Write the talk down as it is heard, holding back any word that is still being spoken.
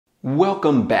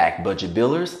Welcome back, Budget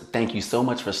Builders. Thank you so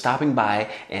much for stopping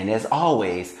by. And as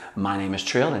always, my name is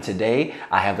Trill, and today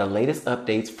I have the latest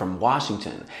updates from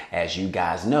Washington. As you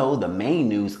guys know, the main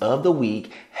news of the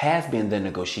week has been the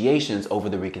negotiations over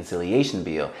the reconciliation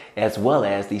bill, as well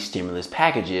as the stimulus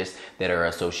packages that are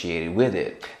associated with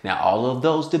it. Now, all of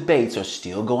those debates are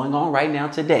still going on right now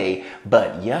today,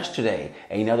 but yesterday,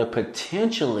 another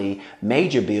potentially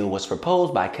major bill was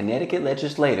proposed by Connecticut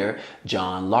legislator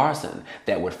John Larson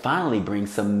that would finally bring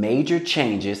some major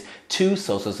changes to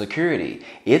Social Security.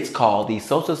 It's called the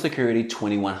Social Security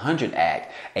 2100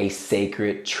 Act, a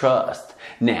sacred trust.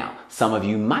 Now, some of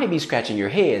you might be scratching your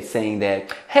head saying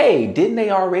that, hey, didn't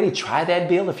they already try that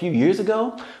bill a few years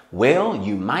ago? Well,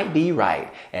 you might be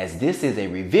right, as this is a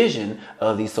revision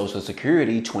of the Social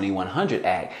Security 2100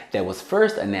 Act that was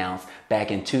first announced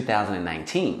back in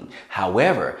 2019.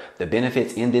 However, the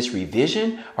benefits in this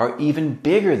revision are even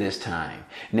bigger this time.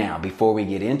 Now, before we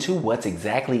get into what's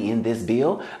exactly in this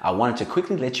bill, I wanted to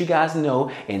quickly let you guys know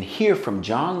and hear from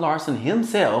John Larson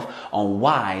himself on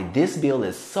why this bill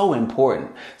is so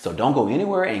important. So don't go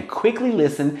anywhere and quickly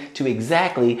listen to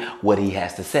exactly what he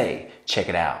has to say. Check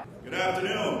it out. Good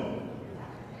afternoon.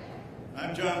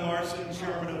 I'm John Larson,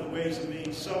 Chairman of the Ways and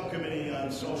Means Subcommittee on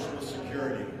Social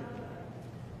Security.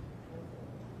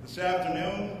 This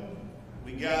afternoon,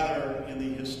 we gather in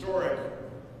the historic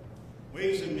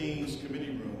Ways and Means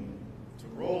Committee room to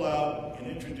roll out and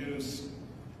introduce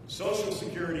Social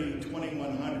Security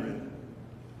 2100,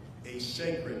 a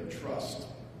sacred trust.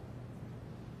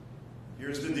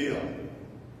 Here's the deal.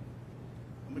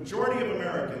 The majority of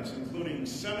Americans, including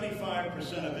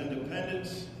 75% of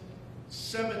independents,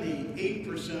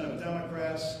 78% of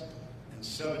Democrats, and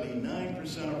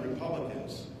 79% of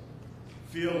Republicans,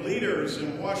 feel leaders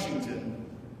in Washington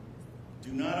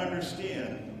do not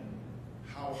understand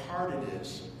how hard it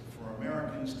is for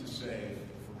Americans to save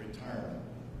for retirement.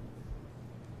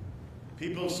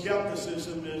 People's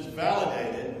skepticism is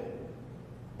validated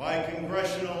by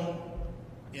congressional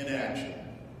inaction.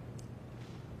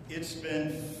 It's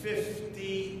been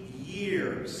 50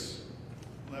 years,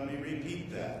 let me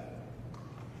repeat that,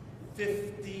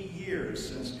 50 years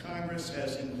since Congress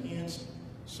has enhanced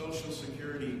Social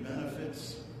Security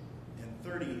benefits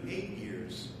and 38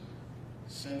 years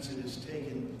since it has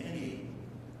taken any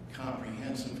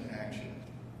comprehensive action.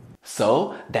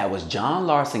 So that was John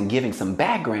Larson giving some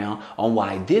background on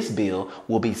why this bill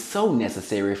will be so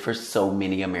necessary for so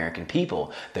many American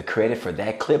people. The credit for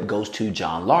that clip goes to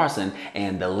John Larson,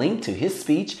 and the link to his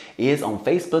speech is on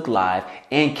Facebook Live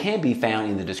and can be found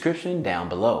in the description down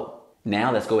below.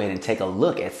 Now let's go ahead and take a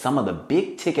look at some of the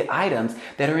big ticket items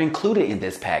that are included in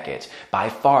this package. By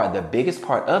far, the biggest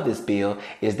part of this bill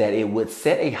is that it would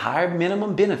set a higher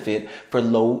minimum benefit for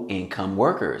low-income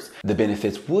workers. The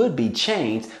benefits would be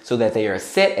changed so that they are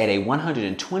set at a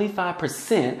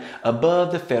 125%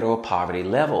 above the federal poverty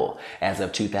level. As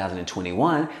of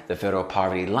 2021, the federal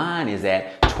poverty line is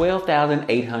at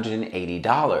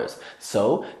 $12,880.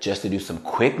 So just to do some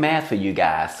quick math for you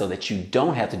guys so that you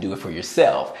don't have to do it for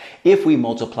yourself, if we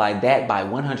multiply that by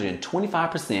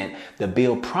 125%, the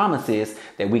bill promises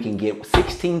that we can get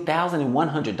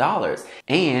 $16,100.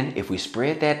 And if we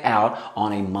spread that out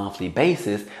on a monthly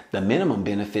basis, the minimum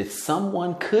benefits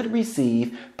someone could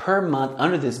receive per month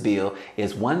under this bill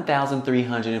is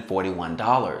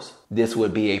 $1,341. This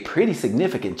would be a pretty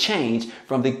significant change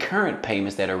from the current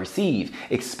payments that are received,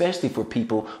 especially for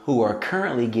people who are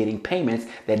currently getting payments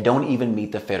that don't even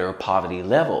meet the federal poverty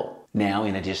level. Now,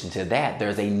 in addition to that,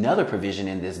 there's another provision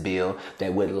in this bill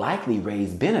that would likely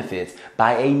raise benefits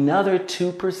by another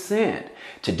 2%.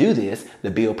 To do this,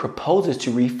 the bill proposes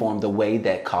to reform the way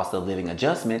that cost of living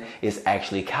adjustment is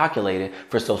actually calculated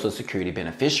for Social Security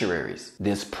beneficiaries.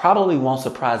 This probably won't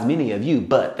surprise many of you,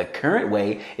 but the current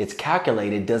way it's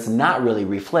calculated does not really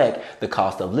reflect the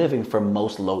cost of living for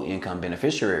most low-income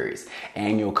beneficiaries.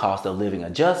 Annual cost of living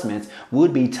adjustments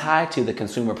would be tied to the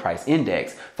Consumer Price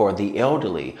Index for the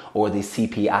elderly, or the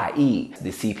CPIE.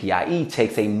 The CPIE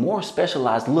takes a more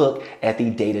specialized look at the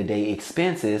day-to-day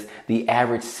expenses the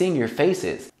average senior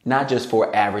faces, not just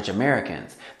for average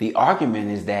Americans. The argument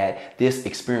is that this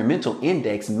experimental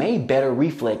index may better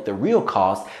reflect the real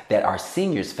costs that our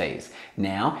seniors face.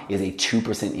 Now, is a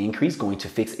 2% increase going to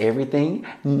fix everything?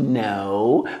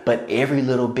 No, but every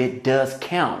little bit does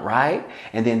count, right?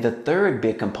 And then the third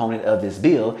big component of this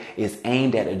bill is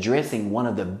aimed at addressing one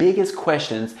of the biggest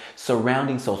questions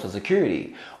surrounding Social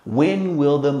Security. When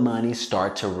will the money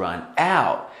start to run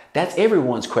out? That's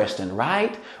everyone's question,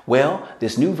 right? Well,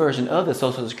 this new version of the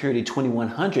Social Security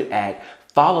 2100 Act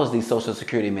follows the Social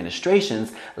Security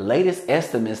Administration's latest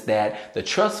estimates that the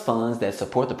trust funds that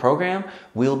support the program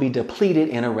will be depleted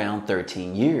in around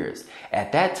 13 years.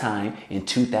 At that time, in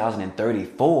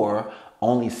 2034,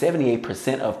 only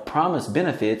 78% of promised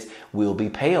benefits will be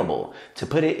payable. To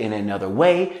put it in another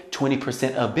way,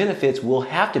 20% of benefits will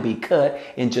have to be cut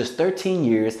in just 13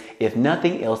 years if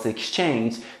nothing else is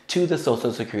changed to the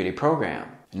Social Security program.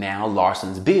 Now,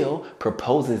 Larson's bill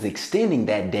proposes extending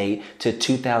that date to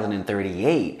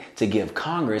 2038 to give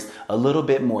Congress a little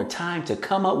bit more time to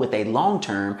come up with a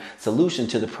long-term solution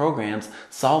to the program's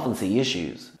solvency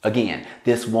issues. Again,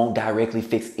 this won't directly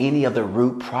fix any of the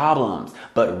root problems,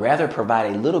 but rather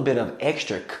provide a little bit of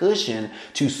extra cushion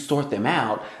to sort them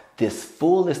out. This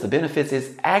full list of benefits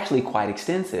is actually quite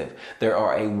extensive. There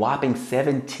are a whopping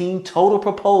 17 total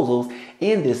proposals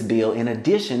in this bill, in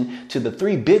addition to the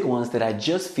 3 big ones that I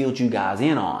just filled you guys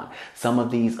in on. Some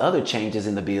of these other changes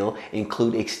in the bill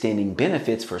include extending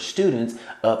benefits for students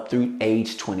up through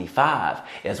age 25,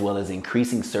 as well as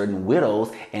increasing certain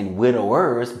widows and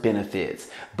widowers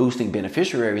benefits, boosting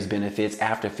beneficiaries benefits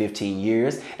after 15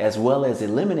 years, as well as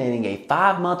eliminating a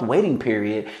 5-month waiting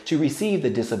period to receive the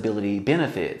disability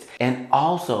benefits, and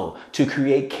also to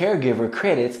create caregiver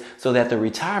credits so that the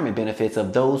retirement benefits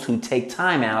of those who take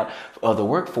time out of the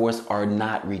workforce are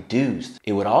not reduced.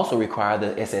 It would also require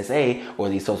the SSA, or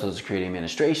the Social Security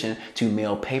Administration, to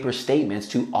mail paper statements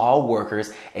to all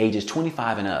workers ages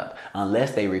 25 and up,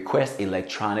 unless they request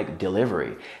electronic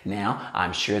delivery. Now,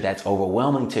 I'm sure that's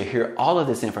overwhelming to hear all of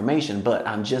this information, but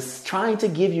I'm just trying to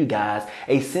give you guys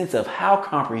a sense of how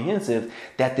comprehensive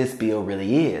that this bill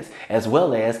really is, as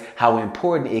well as how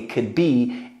important it could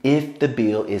be if the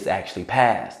bill is actually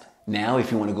passed. Now,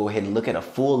 if you want to go ahead and look at a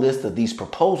full list of these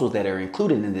proposals that are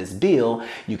included in this bill,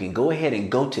 you can go ahead and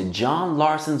go to John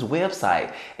Larson's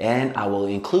website, and I will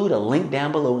include a link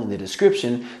down below in the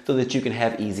description so that you can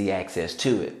have easy access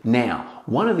to it. Now,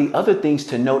 one of the other things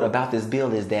to note about this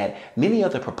bill is that many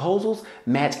of the proposals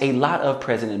match a lot of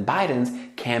President Biden's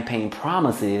campaign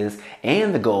promises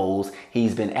and the goals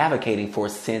he's been advocating for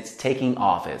since taking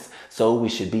office. So we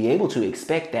should be able to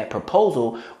expect that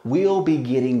proposal will be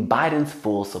getting Biden's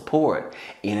full support.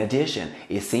 In addition,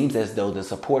 it seems as though the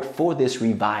support for this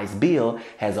revised bill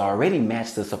has already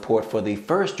matched the support for the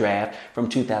first draft from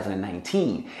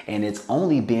 2019, and it's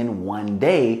only been 1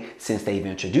 day since they've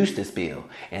introduced this bill.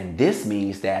 And this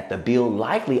means that the bill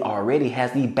likely already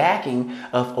has the backing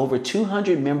of over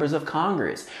 200 members of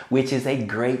Congress, which is a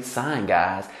great sign,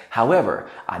 guys. However,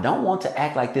 I don't want to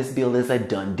act like this bill is a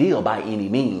done deal by any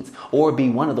means, or be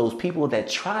one of those people that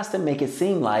tries to make it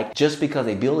seem like just because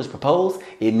a bill is proposed,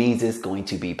 it means it's going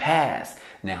to be passed.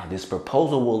 Now, this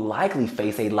proposal will likely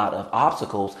face a lot of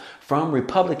obstacles from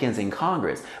Republicans in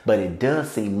Congress, but it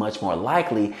does seem much more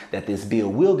likely that this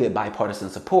bill will get bipartisan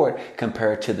support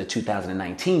compared to the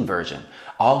 2019 version.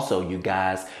 Also, you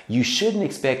guys, you shouldn't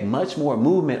expect much more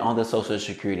movement on the Social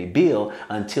Security bill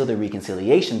until the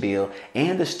reconciliation bill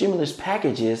and the stimulus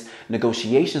packages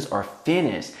negotiations are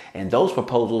finished and those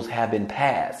proposals have been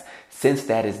passed, since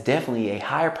that is definitely a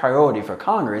higher priority for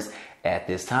Congress at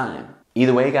this time.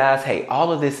 Either way, guys, hey,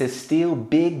 all of this is still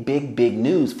big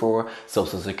news for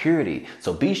Social Security.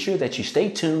 So be sure that you stay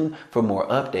tuned for more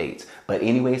updates. But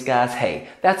anyways, guys, hey,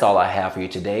 that's all I have for you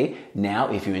today.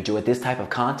 Now, if you enjoyed this type of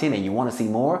content and you want to see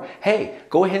more, hey,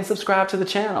 go ahead and subscribe to the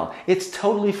channel. It's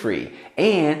totally free.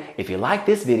 And if you like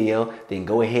this video, then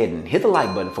go ahead and hit the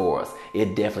like button for us.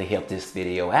 It definitely helped this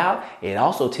video out. It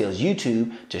also tells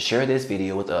YouTube to share this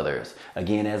video with others.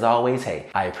 Again, as always, hey,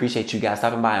 I appreciate you guys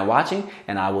stopping by and watching,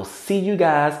 and I will see you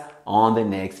guys on the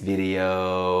next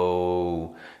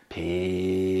video. Peace.